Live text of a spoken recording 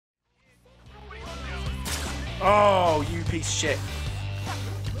Oh, you piece of shit.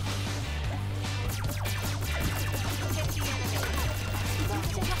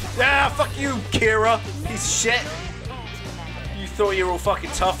 Yeah, fuck you, Kira. Piece of shit. You thought you were all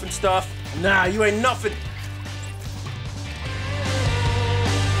fucking tough and stuff. Nah, you ain't nothing.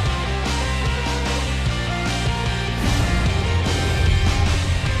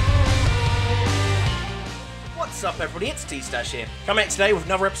 What's up, everybody? It's T-Stash here. Coming out today with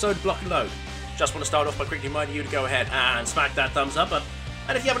another episode of Block and Load. Just want to start off by quickly reminding you to go ahead and smack that thumbs up button.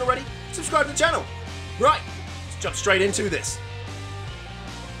 And if you haven't already, subscribe to the channel. Right, let's jump straight into this.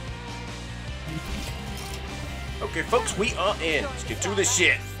 Okay, folks, we are in. Let's get to this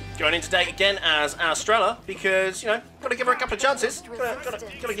shit. Going in today again as Astarella because, you know, gotta give her a couple of chances.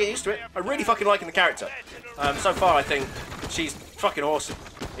 Gotta get used to it. I'm really fucking liking the character. So far, I think she's fucking awesome.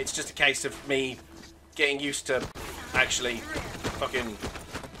 It's just a case of me getting used to actually fucking...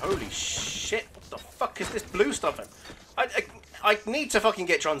 Holy shit, what the fuck is this blue stuff in? I need to fucking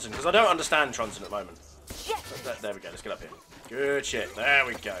get Tronson, because I don't understand Tronson at the moment. There we go, let's get up here. Good shit, there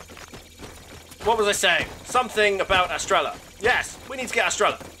we go. What was I saying? Something about Astarella. Yes, we need to get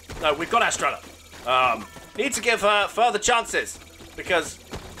Astarella. No, we've got Astarella. Need to give her further chances, because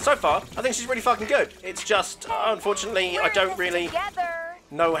so far, I think she's really fucking good. It's just, unfortunately, I don't really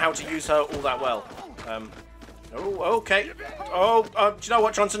know how to use her all that well. Oh, okay. Oh, do you know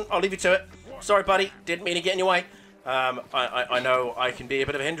what, Tronson? I'll leave you to it. Sorry, buddy. Didn't mean to get in your way. I know I can be a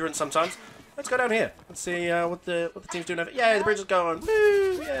bit of a hindrance sometimes. Let's go down here. Let's see what the team's doing over. Yeah, the bridge is going.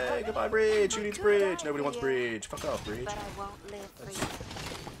 Woo! Yeah, goodbye, bridge. Who needs bridge? Nobody wants bridge. Fuck off, bridge.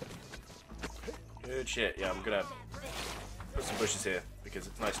 Good shit. Yeah, I'm gonna put some bushes here because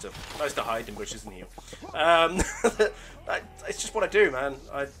it's nice to hide in bushes and heal. It's just what I do, man.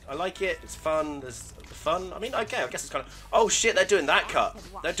 I like it. It's fun. There's fun. I mean, okay, I guess it's kind of... Oh shit, they're doing that cut.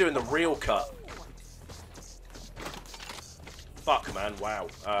 They're doing the real cut. Fuck, man. Wow.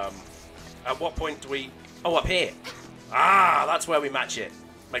 At what point do we... Oh, up here. Ah, that's where we match it.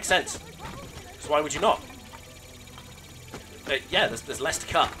 Makes sense. So why would you not? Yeah, there's less to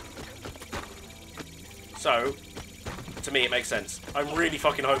cut. So, to me, it makes sense. I'm really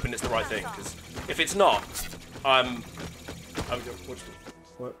fucking hoping it's the right thing, because if it's not, I'm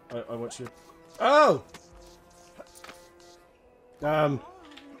what? I want you... Oh!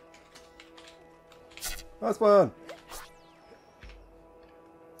 That's one.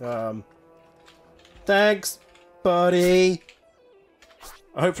 Thanks, buddy.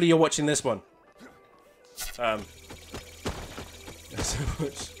 Hopefully you're watching this one. So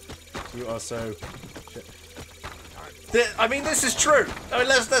much. You are so... I mean, this is true. I mean,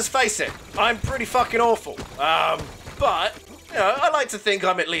 let's face it. I'm pretty fucking awful. But, you know, I like to think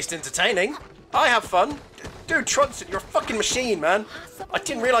I'm at least entertaining. I have fun. Dude, Tronson, you're a fucking machine, man. I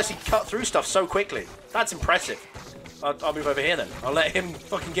didn't realise he'd cut through stuff so quickly. That's impressive. I'll move over here then. I'll let him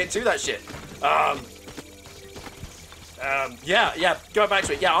fucking get to that shit. Yeah, going back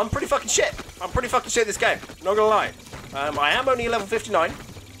to it. Yeah, I'm pretty fucking shit. I'm pretty fucking shit at this game. Not gonna lie. I am only level 59.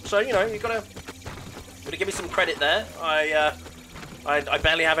 So, you know, you gotta give me some credit there. I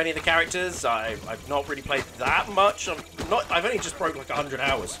barely have any of the characters. I've not really played that much. I've only just broke like 100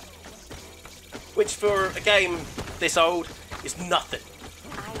 hours. Which for a game this old is nothing.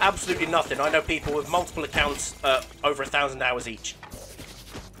 Absolutely nothing. I know people with multiple accounts over 1,000 hours each.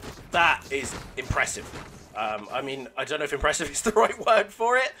 That is impressive. I mean, I don't know if impressive is the right word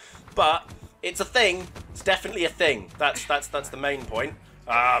for it, but it's a thing. It's definitely a thing. That's the main point.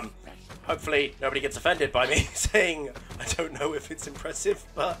 Hopefully nobody gets offended by me saying I don't know if it's impressive,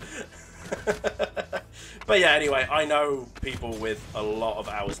 but but yeah, anyway, I know people with a lot of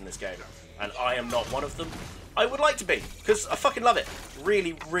hours in this game, and I am not one of them. I would like to be, because I fucking love it.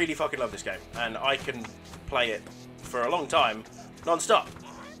 Really, really fucking love this game, and I can play it for a long time, non-stop.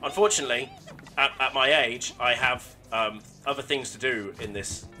 Unfortunately, at my age, I have other things to do in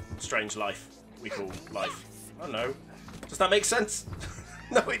this strange life we call life. I don't know. Does that make sense?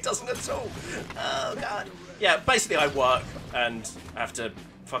 No, it doesn't at all. Oh, God. Yeah, basically I work and have to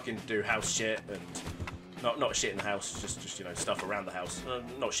fucking do house shit and... Not shit in the house, just you know, stuff around the house.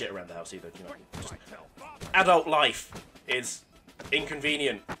 Not shit around the house either, you know. Just... Adult life is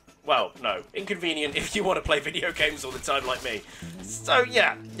inconvenient. Well, no. Inconvenient if you want to play video games all the time like me. So,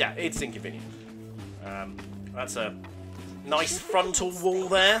 yeah, it's inconvenient. That's a nice frontal wall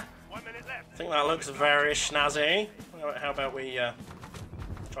there. I think that looks very snazzy. How about we...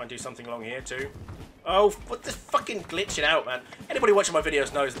 try and do something along here too. Oh, what this fucking glitching out, man. Anybody watching my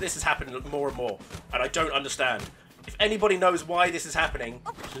videos knows that this has happened more and more, and I don't understand. If anybody knows why this is happening,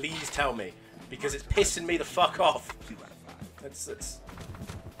 please tell me, because it's pissing me the fuck off. Let's do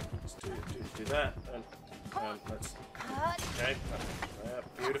that. Okay.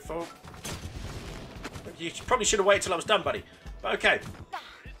 Beautiful. You probably should have waited till I was done, buddy. But okay.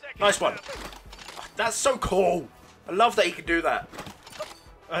 Nice one. That's so cool. I love that he can do that.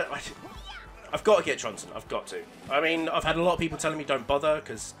 I've got to get Tronson. I've got to. I mean, I've had a lot of people telling me don't bother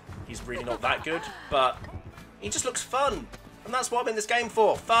because he's really not that good. But he just looks fun. And that's what I'm in this game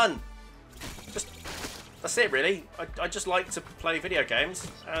for. Fun. That's it, really. I just like to play video games.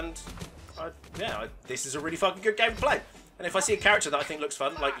 And, this is a really fucking good game to play. And if I see a character that I think looks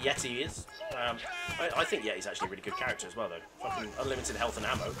fun, like Yeti is, I think Yeti's actually a really good character as well, though. Fucking unlimited health and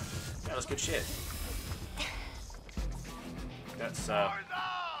ammo. Yeah, that's good shit. That's, I'm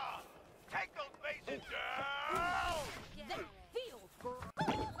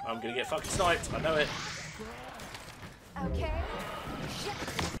gonna get fucking sniped. I know it. Okay.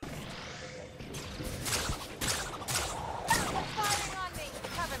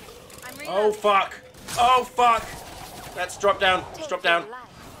 Oh fuck! Oh fuck! Let's drop down. Let's drop down.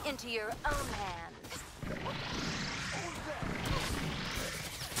 Into your own hands.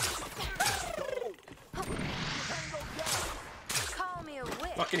 Call me a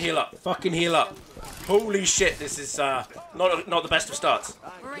witch. Fucking heal up. Fucking heal up. Holy shit! This is not the best of starts.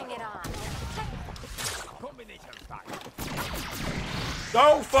 Bring it on.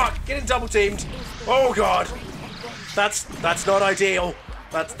 Oh fuck! Getting double teamed. Oh god. That's not ideal.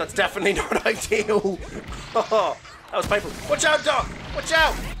 That's definitely not ideal. Oh, that was painful. Watch out, Doc! Watch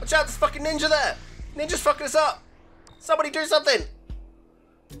out! Watch out! There's fucking ninja there. Ninja's fucking us up. Somebody do something.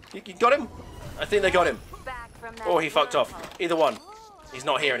 You got him? I think they got him. Or he fucked off. Either one. He's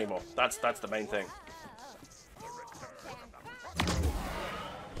not here anymore. That's the main thing.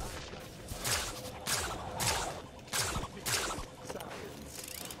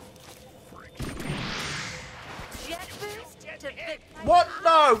 What?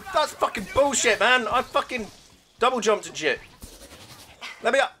 No! That's fucking bullshit, man! I fucking double jumped and shit.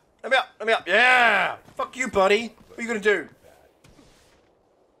 Let me up! Let me up! Let me up! Yeah! Fuck you, buddy! What are you gonna do?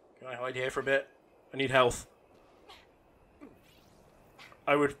 Can I hide here for a bit? I need health.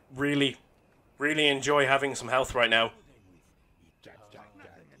 I would really, really enjoy having some health right now.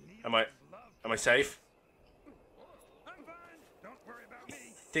 Am I safe? I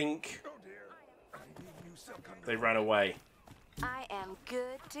think they ran away. I am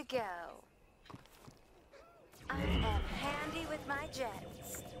good to go. I am handy with my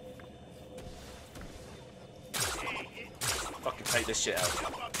jets. Fucking take this shit out.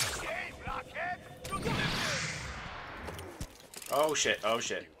 Oh shit, oh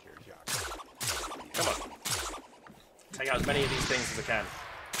shit. Come on. Take out as many of these things as I can.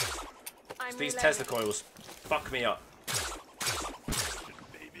 These Tesla coils fuck me up.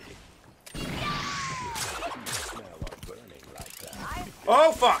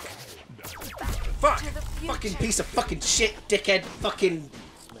 Oh fuck! Fuck! Fucking piece of fucking shit, dickhead, fucking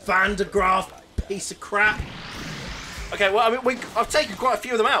Van de Graaf piece of crap. Okay, well, I mean, I've taken quite a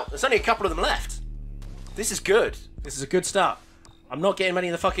few of them out. There's only a couple of them left. This is good. This is a good start. I'm not getting many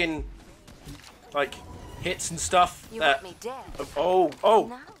of the fucking, like, hits and stuff. You want me dead? Oh,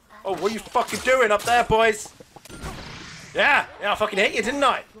 what are you fucking doing up there, boys? Yeah, I fucking hit you, didn't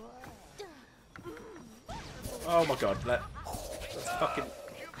I? Oh my god, let's fucking...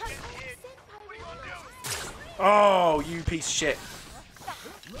 Oh, you piece of shit.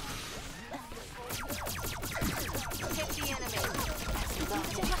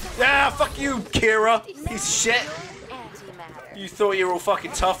 Yeah, fuck you, Kira. Piece of shit. You thought you were all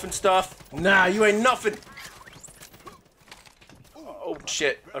fucking tough and stuff. Nah, you ain't nothing. Oh,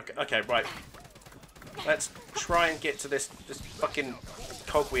 shit. Okay, right. Let's try and get to this fucking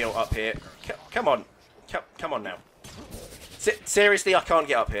cogwheel up here. Come on. Come on now. Seriously, I can't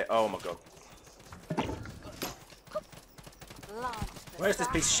get up here. Oh, my God. Where's this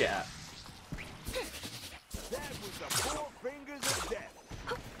piece of shit at?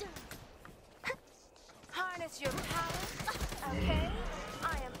 Harness your power. Okay.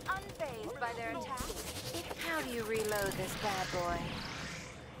 I am unfazed by their attacks. How do you reload this bad boy?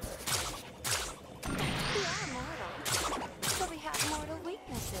 We are mortal, so we have mortal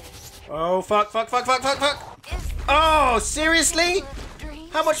weaknesses. Oh, fuck. Oh, seriously?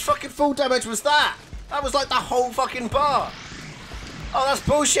 How much fucking full damage was that? That was like the whole fucking bar. Oh, that's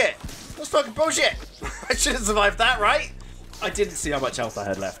bullshit. That's fucking bullshit. I should have survived that, right? I didn't see how much health I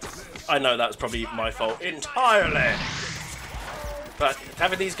had left. I know that was probably my fault entirely. But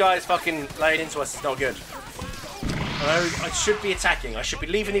having these guys fucking laying into us is not good. I should be attacking. I should be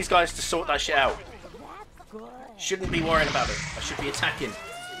leaving these guys to sort that shit out. Shouldn't be worrying about it. I should be attacking.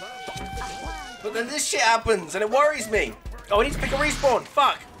 But then this shit happens and it worries me. Oh, I need to pick a respawn.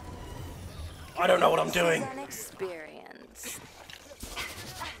 Fuck. I don't know what I'm doing. An experience.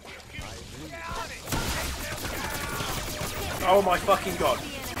 Oh my fucking god.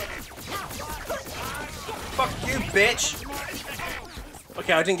 Fuck you, bitch.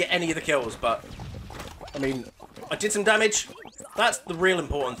 Okay, I didn't get any of the kills, but I mean, I did some damage. That's the real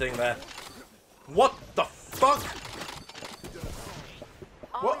important thing there. What the fuck?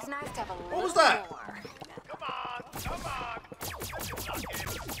 Always nice to have a What was little that? more. Come on.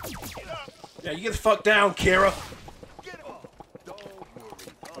 Yeah, you get the fuck down, Kira. Get him. Don't worry.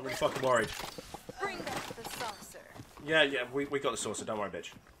 I'm really fucking worried. Bring back the saucer. Yeah, we got the saucer, don't worry,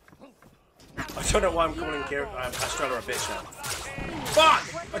 bitch. I don't know why I'm calling Kira, Astarella a bitch now. Fuck!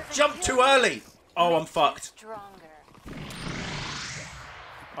 I jumped too early! Oh, I'm fucked. Stronger.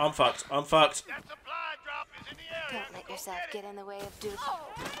 I'm fucked. I'm fucked. That supply drop is in the area. Don't let yourself get in the way of duty.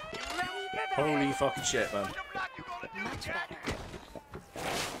 Holy fucking shit, man. Much better.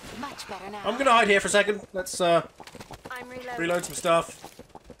 Much better now. I'm gonna hide here for a second. Let's, I'm reloading. reload some stuff.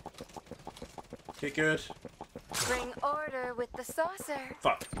 Get good. Bring order with the saucer.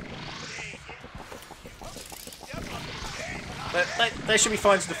 Fuck. They should be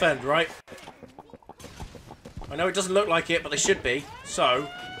fine to defend, right? I know it doesn't look like it, but they should be. So,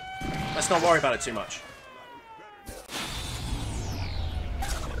 let's not worry about it too much.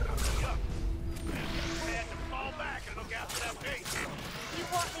 Fall back and look after that base. You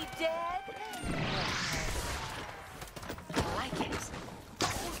want me dead? I like it.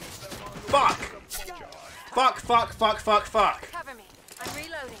 Fuck! Fuck. Cover me. I'm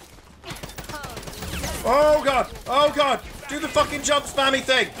reloading. Oh god! Oh god! Do the fucking jump spammy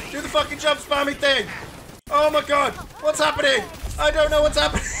thing! Do the fucking jump spammy thing! Oh my god! What's happening? I don't know what's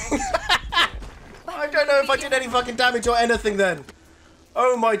happening! I don't know if I did any fucking damage or anything then.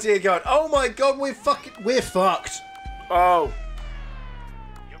 Oh my dear god. Oh my god, we're fucked. Oh.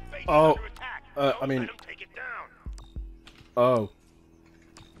 Your base Oh. is under attack. I Don't mean- let 'em take it down. Oh.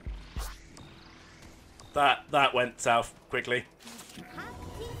 That went south quickly.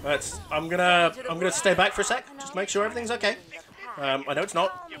 I'm gonna stay back for a sec. Just make sure everything's okay. I know it's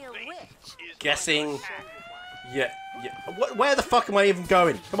not. Call me a witch. Guessing. Yeah. Where the fuck am I even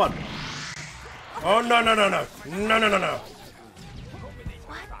going? Come on. Oh no. What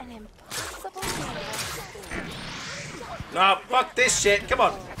an impossible thing. No, fuck this shit. Come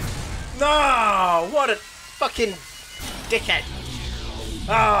on. No, what a fucking dickhead.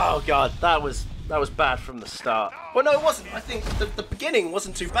 Oh god, that was bad from the start. Well, no, it wasn't. I think the beginning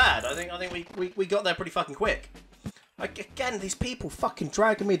wasn't too bad. I think we got there pretty fucking quick. Like, again, these people fucking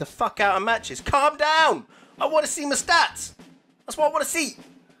dragging me the fuck out of matches. Calm down. I want to see my stats. That's what I want to see.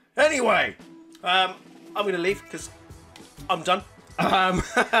 Anyway, I'm gonna leave because I'm done.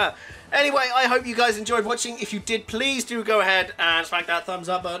 Anyway, I hope you guys enjoyed watching. If you did, please do go ahead and smack that thumbs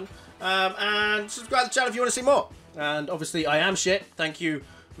up button. And subscribe to the channel if you want to see more. And obviously, I am shit. Thank you,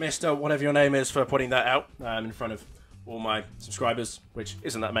 Mr. Whatever your name is, for putting that out in front of all my subscribers, which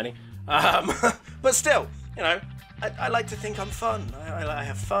isn't that many. But still, you know, I like to think I'm fun. I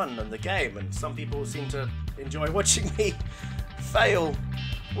have fun in the game, and some people seem to enjoy watching me fail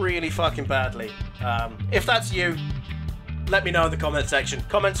really fucking badly. If that's you, let me know in the comment section.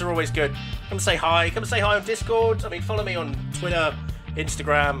 Comments are always good. Come say hi. Come say hi on Discord. I mean, follow me on Twitter,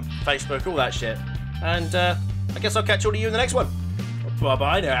 Instagram, Facebook, all that shit. And I guess I'll catch all of you in the next one.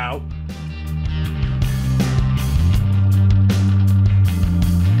 Bye-bye now.